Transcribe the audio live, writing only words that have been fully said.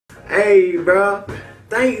Hey, bro.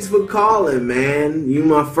 Thanks for calling, man. You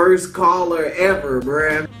my first caller ever,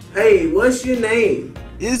 bruh. Hey, what's your name?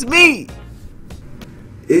 It's me.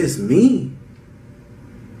 It's me?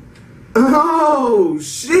 Oh,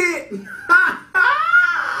 shit.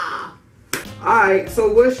 Alright,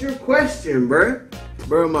 so what's your question, bruh?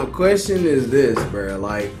 Bruh, my question is this, bruh.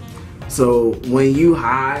 Like, so when you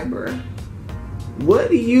high, bruh, what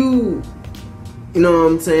do you know what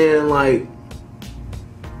I'm saying? Like,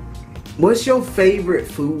 what's your favorite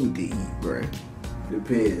food to eat, bruh?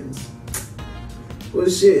 Depends. Well,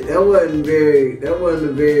 shit, that wasn't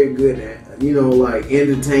a very good, you know, like,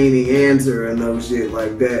 entertaining answer or no shit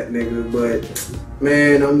like that, nigga. But,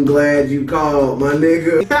 man, I'm glad you called, my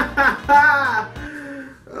nigga.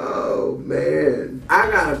 Oh, man.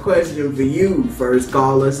 I got a question for you, first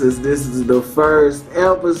caller, since this is the first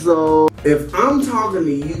episode. If I'm talking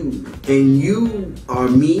to you and you are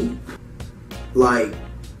me, like,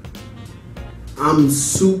 I'm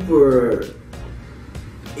super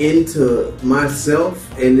into myself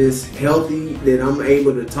and it's healthy that I'm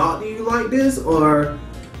able to talk to you like this, or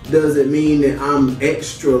does it mean that I'm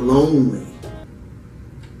extra lonely?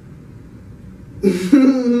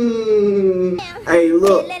 Hey,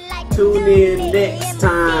 look, tune in next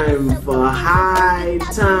time for High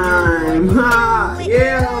Time.